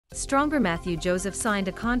Stronger Mathieu Joseph signed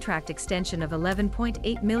a contract extension of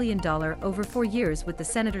 $11.8 million over 4 years with the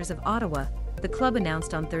Senators of Ottawa, the club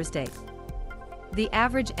announced on Thursday. The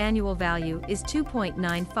average annual value is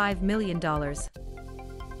 $2.95 million.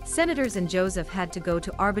 Senators and Joseph had to go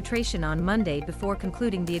to arbitration on Monday before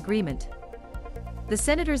concluding the agreement. The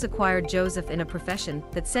Senators acquired Joseph in a profession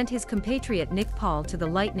that sent his compatriot Nick Paul to the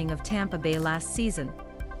Lightning of Tampa Bay last season.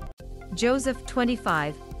 Joseph,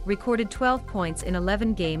 25, recorded 12 points in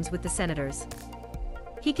 11 games with the Senators.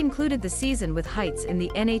 He concluded the season with heights in the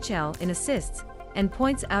NHL in assists and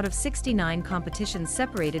points out of 69 competitions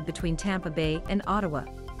separated between Tampa Bay and Ottawa.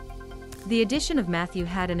 The addition of Mathieu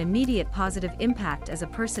had an immediate positive impact as a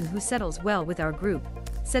person who settles well with our group,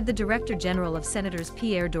 said the Director General of Senators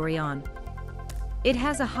Pierre Dorion. It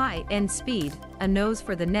has a high-end speed, a nose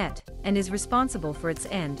for the net, and is responsible for its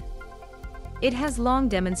end. It has long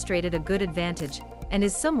demonstrated a good advantage, and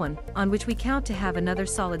is someone on which we count to have another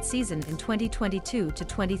solid season in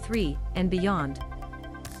 2022-23 and beyond.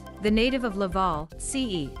 The native of Laval,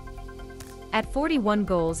 CE. At 41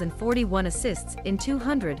 goals and 41 assists in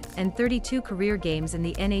 232 career games in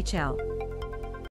the NHL.